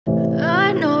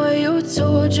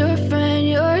told your friend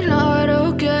you're not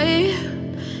okay.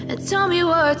 And tell me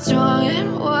what's wrong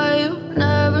and why you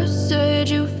never said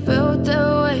you felt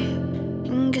that way.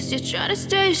 And guess you're trying to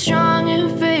stay strong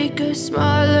and fake a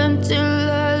smile until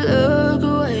I look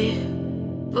away.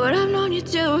 But I've known you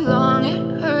too long,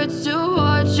 it hurts to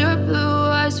watch your blue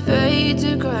eyes fade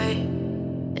to gray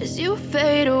as you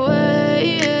fade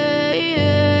away,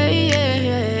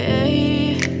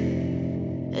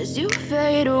 as you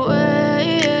fade away.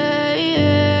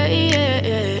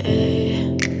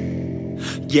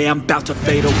 Yeah, I'm about to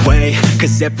fade away,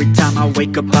 cause every time I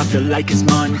wake up I feel like it's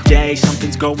Monday.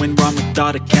 Something's going wrong with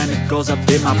all the chemicals up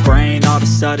in my brain. All of a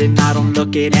sudden I don't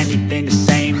look at anything the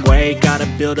same way. Got a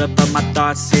buildup of my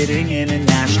thoughts sitting in an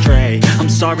ashtray. I'm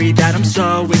sorry that I'm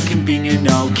so inconvenient,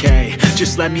 okay.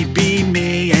 Just let me be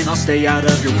me and I'll stay out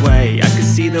of your way. I can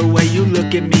see the way you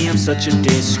look at me, I'm such a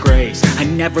disgrace. I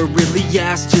never really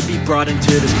asked to be brought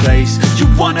into this place. You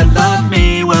wanna love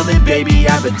me? Well then baby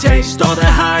I have a taste. All the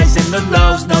highs and the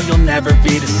lows, no you'll never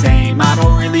be the same. I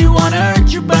don't really wanna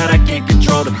hurt you but I can't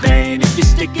control the pain. If you're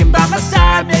sticking by my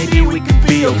side maybe we could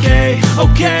be okay.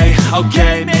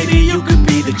 Okay, maybe you could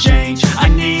be the change I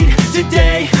need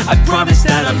today. I promise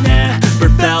that I've never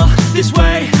felt this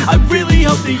way. I really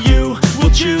hope that you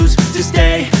will choose to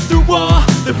stay through all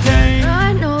the pain.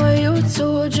 I know you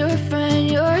told your friend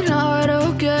you're not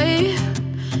okay.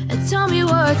 And tell me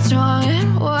what's wrong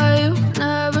and why you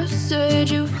never said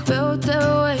you felt that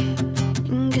way.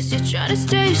 And guess you're trying to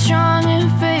stay strong and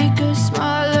fake a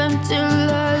smile until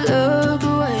I look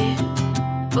away.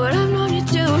 But I've known you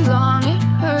too long, it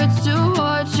hurts to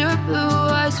watch your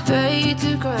blue eyes fade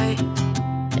to gray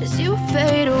as you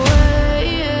fade away,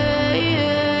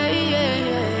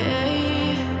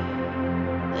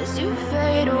 as you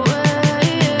fade away,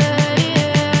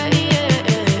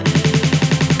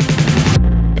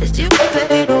 as you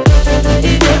fade away.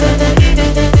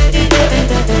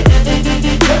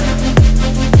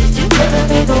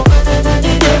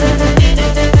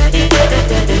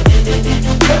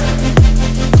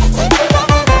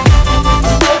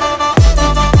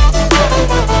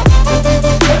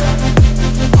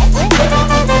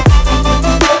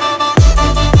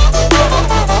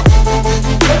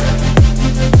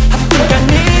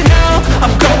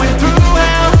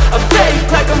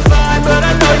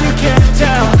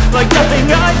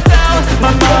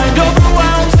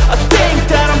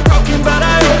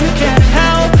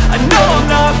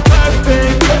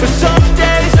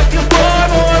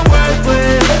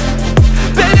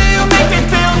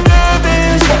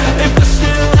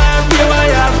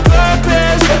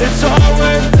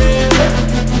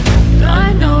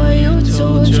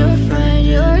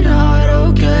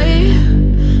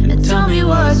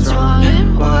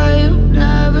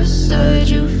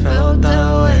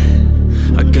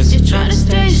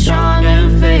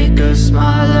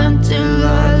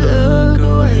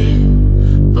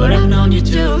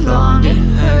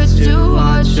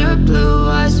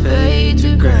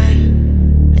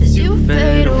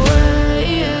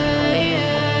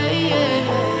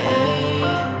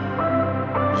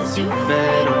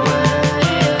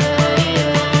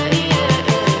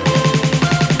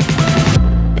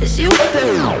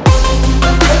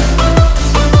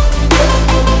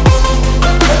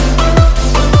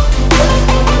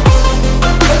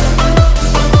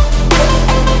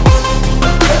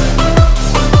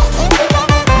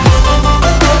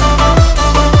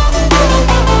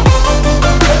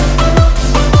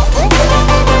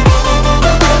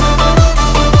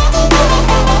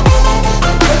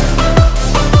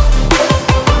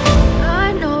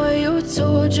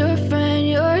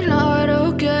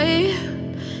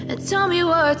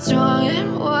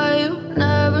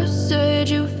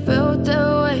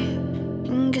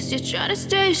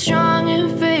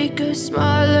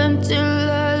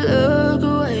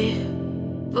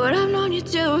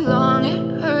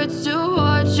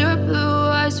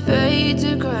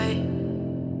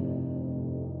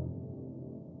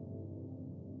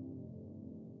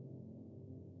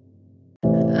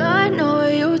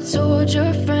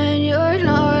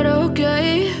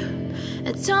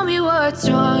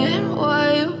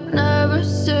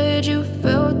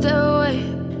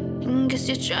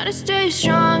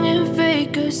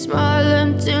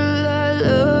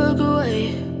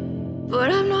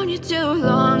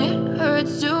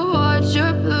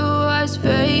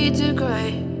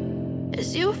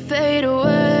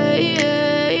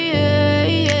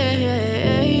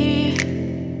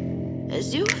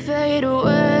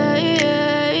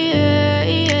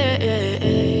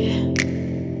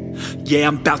 Yeah,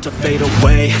 I'm about to fade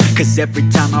away, cause every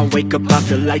time I wake up I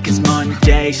feel like it's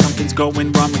Monday. Something's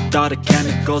going wrong with all the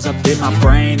chemicals up in my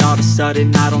brain. All of a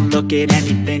sudden I don't look at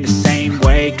anything the same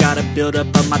way. Gotta build up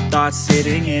of my thoughts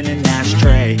sitting in an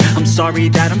ashtray. I'm sorry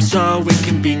that I'm so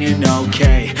inconvenient,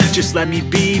 okay. Just let me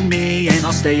be me and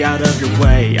I'll stay out of your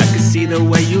way. I can see the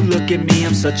way you look at me,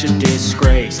 I'm such a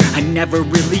disgrace. I never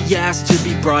really asked to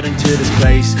be brought into this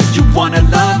place. You wanna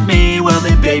love me? Well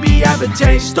then baby, have a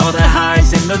taste. All the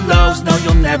highs and the lows, no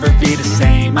you'll never be the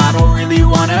same. I don't really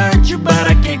wanna hurt you, but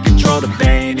I can't control the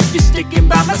pain. If you're sticking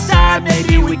by my side,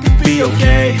 maybe we could be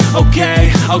okay.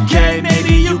 Okay,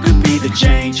 maybe you could be the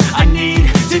change I need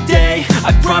today.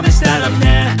 I promise that I've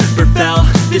never felt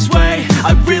this way.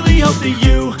 I really hope that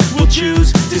you will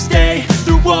choose to stay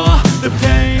through all the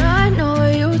pain. I know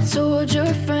you told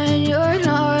your friend you're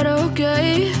not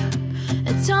okay,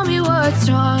 and tell me what's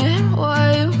wrong and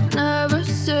why you never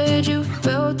said you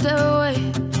felt that way.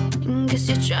 Guess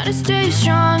you're trying to stay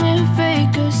strong and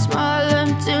fake a smile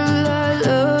until I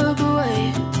look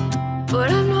away. But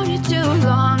I've known you too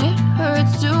long, it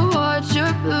hurts to watch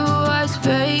your blue eyes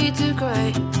fade to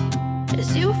gray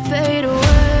as you fade away.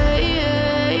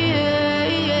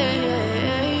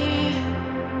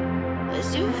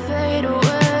 As you fade away.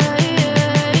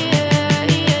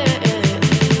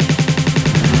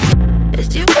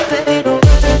 As you fade away.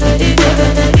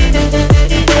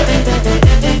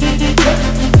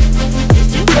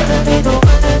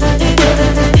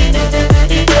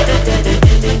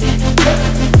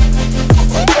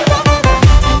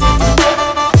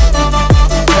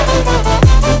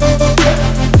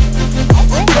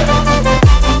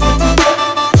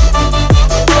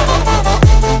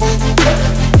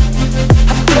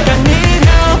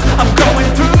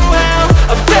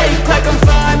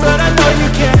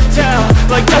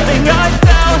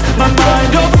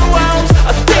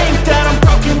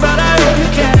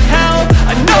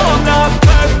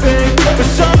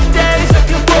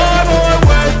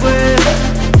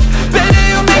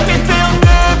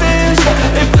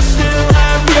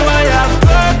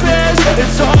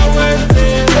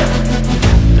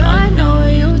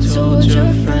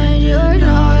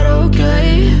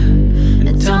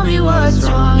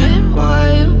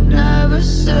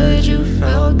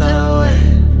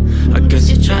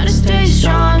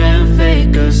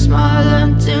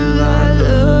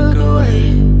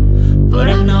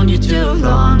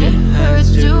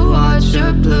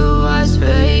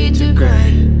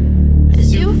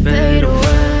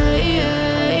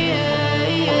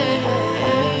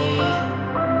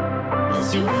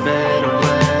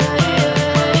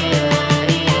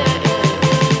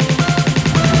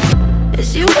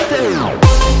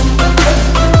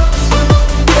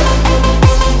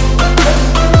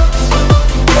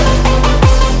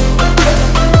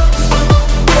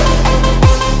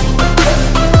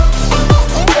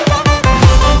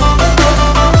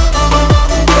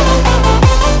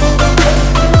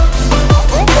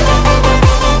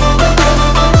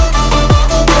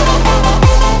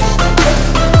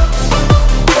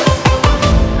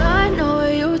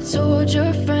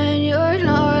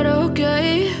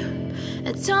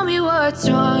 Tell me what's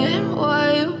wrong and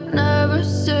why you never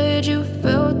said you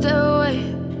felt that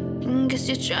way. Guess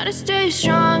you're trying to stay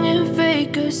strong and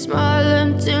fake a smile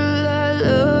until I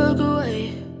look away.